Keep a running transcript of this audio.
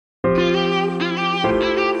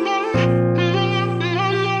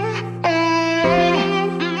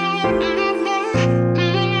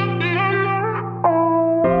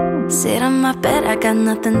my bed, I got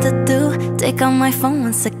nothing to do. Take out my phone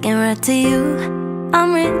 1 second, right to you.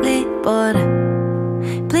 I'm really bored,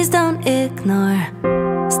 please don't ignore.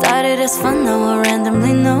 Started as fun, now I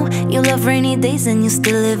randomly know you love rainy days and you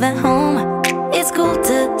still live at home. It's cool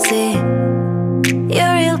to see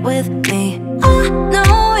you're real with me. Oh no,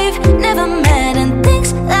 we've never met and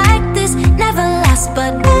things like this never last.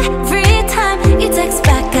 But every time you text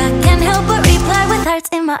back, I can't help but reply with hearts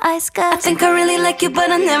in my eyes. 'Cause I think I really like you, but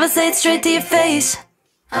I never say it straight to your face.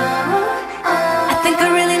 I think I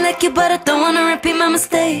really like you, but I don't wanna repeat my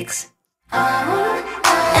mistakes.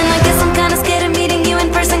 And I guess I'm kinda scared of meeting you in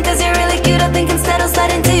person, 'cause you're really cute. I think instead I'll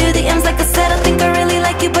slide into your DMs. Like I said, I think I really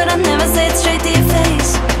like you, but I'll never say it straight to your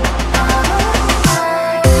face.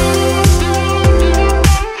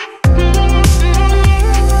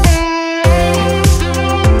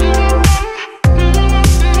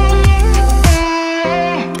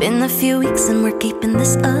 Been a few weeks and we're keeping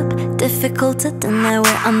this up. Difficult to deny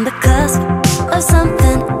we're on the cusp of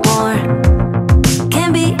something more,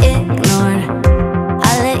 can't be ignored.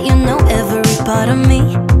 I let you know every part of me,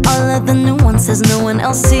 all of the nuances no one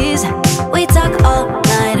else sees. We talk all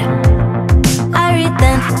night, I read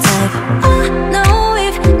then type. Oh no,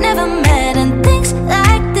 we've never met and things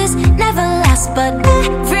like this never last. But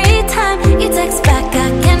every time you text back, I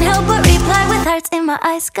can't help but reply with hearts in my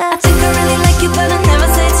eyes. 'Cause I think I really like you, but I never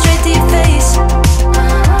say it straight to your face.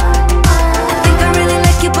 I think I really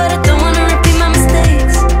like you, but I don't wanna repeat my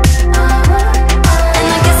mistakes. And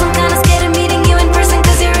I guess I'm kinda scared of meeting you in person,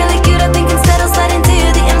 'cause you're really cute. I think instead I'll slide into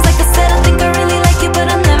your DMs. Like I said, I think I really like you, but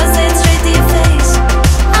I'll never say it straight to your face.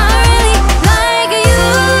 I really like you,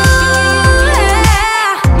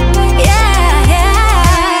 yeah, yeah.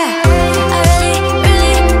 I really,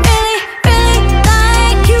 really, really, really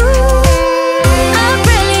like you. I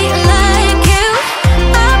really like you.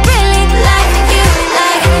 I really like you.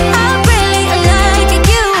 Like, I really like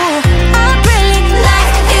you. I really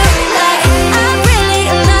like you. Like, I really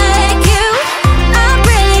like you. I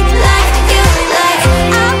really like you. Like,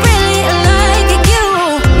 I really like you.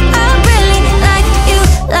 I really like you.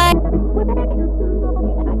 Like.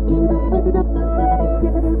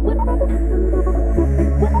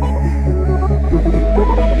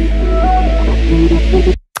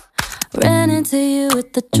 Ran into you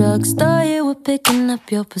at the drugstore, you were picking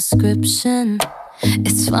up your prescription.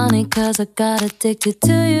 It's funny 'cause I got addicted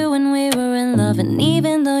to you when we were in love. And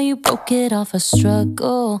even though you broke it off, I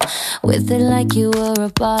struggle with it like you were a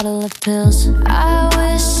bottle of pills. I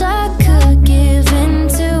wish I could give in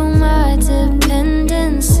to my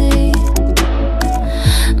dependency,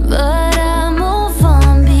 but I move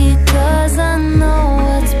on because I know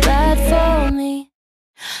what's bad for me.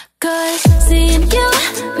 'Cause seeing you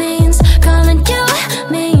means calling you,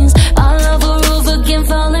 means all over again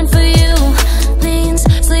falling for you, means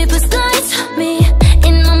sleepless nights, me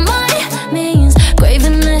in my mind, means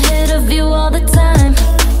craving the hit of you all the time.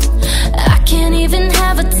 I can't even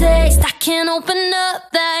have a taste, I can't open up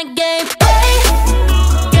that gate, babe,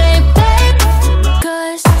 gate, babe.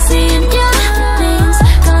 'Cause seeing you means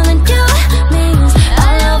calling you, means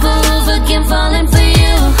all over again falling for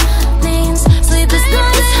you, means sleepless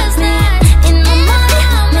nights, me in my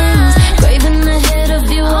mind, means craving the hit of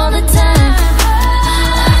you all the time.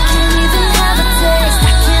 I can't even have a taste,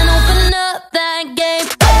 I can't open up that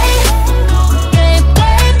gate, babe, gate,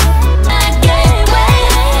 babe, that gateway,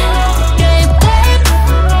 gate, babe.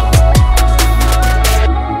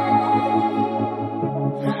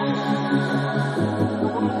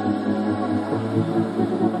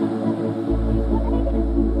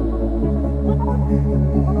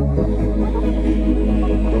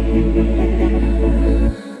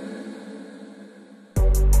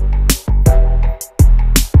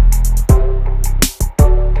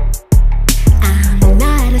 I'm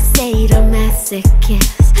not a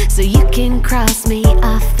sadomasochist, so you can cross me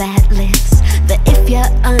off that list. But if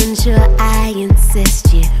you're unsure, I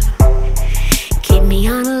insist you keep me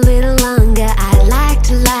on a little longer. I'd like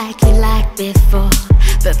to like you like before,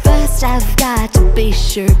 but first I've got to be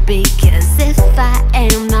sure, because if I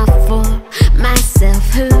am not for myself,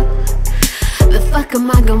 who the fuck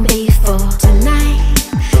am I gonna be for tonight?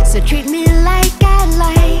 So treat me like I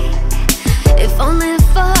like, if only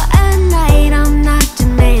for a night. I'm not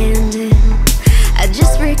demanding, I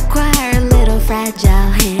just require a little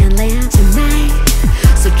fragile handling tonight.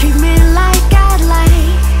 So treat me like I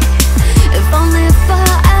like, if only for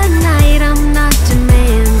a night. I'm not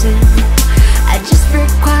demanding, I just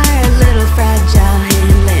require a little fragile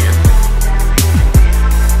handling.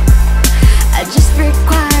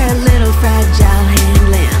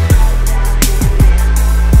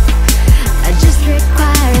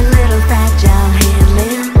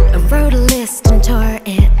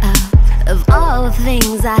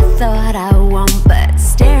 thought I won't, but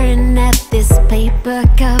staring at this paper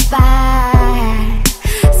cup I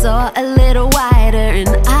saw a little wider, and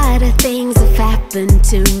odder things have happened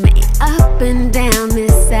to me up and down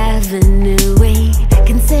this avenue. We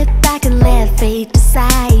can sit back and let fate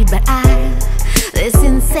decide, but I've this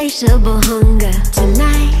insatiable hunger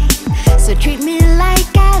tonight. So treat me like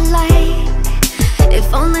I like,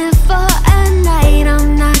 if only for a night.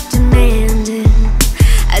 I'm not demanding,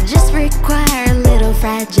 I just require a little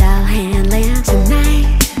fragile handling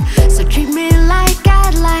tonight. So treat me like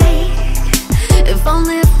I'd like, if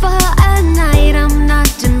only for a night. I'm not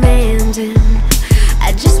demanding,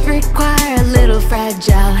 I just require a little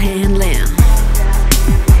fragile handling.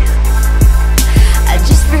 I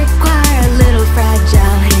just require a little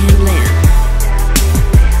fragile handling.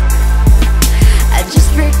 I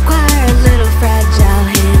just require a little fragile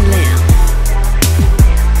handling.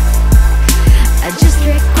 I just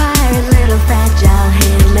require a little fragile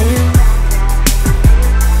handling.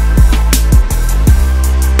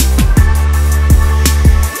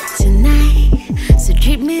 Tonight, so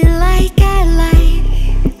treat me like I like,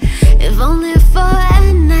 if only for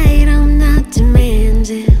a night. I'm not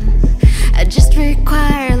demanding, I just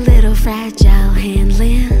require a little fragile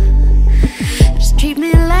handling. Just treat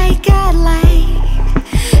me like I like,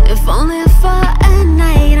 if only for a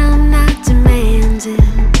night. I'm not demanding,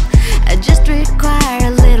 I just require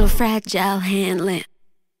a little fragile handling.